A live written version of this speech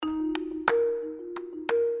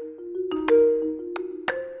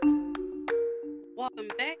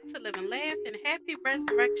to Live and Laugh, and happy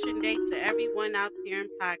Resurrection Day to everyone out there in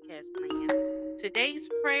podcast land. Today's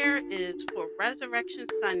prayer is for Resurrection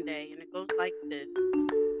Sunday, and it goes like this.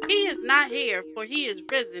 He is not here, for he is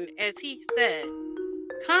risen, as he said.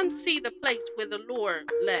 Come see the place where the Lord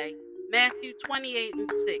lay. Matthew 28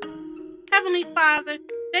 and 6. Heavenly Father,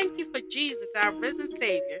 thank you for Jesus, our risen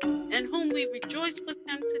Savior, in whom we rejoice with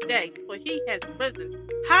him today, for he has risen.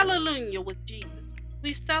 Hallelujah with Jesus.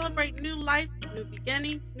 We celebrate new life, new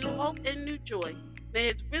beginning, new hope, and new joy.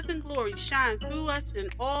 May his risen glory shine through us in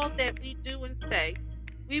all that we do and say.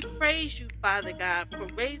 We praise you, Father God, for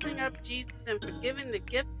raising up Jesus and for giving the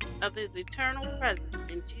gift of his eternal presence.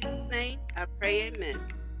 In Jesus' name, I pray, amen.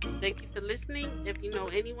 Thank you for listening. If you know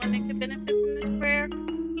anyone that could benefit from this prayer,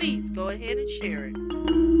 please go ahead and share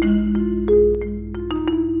it.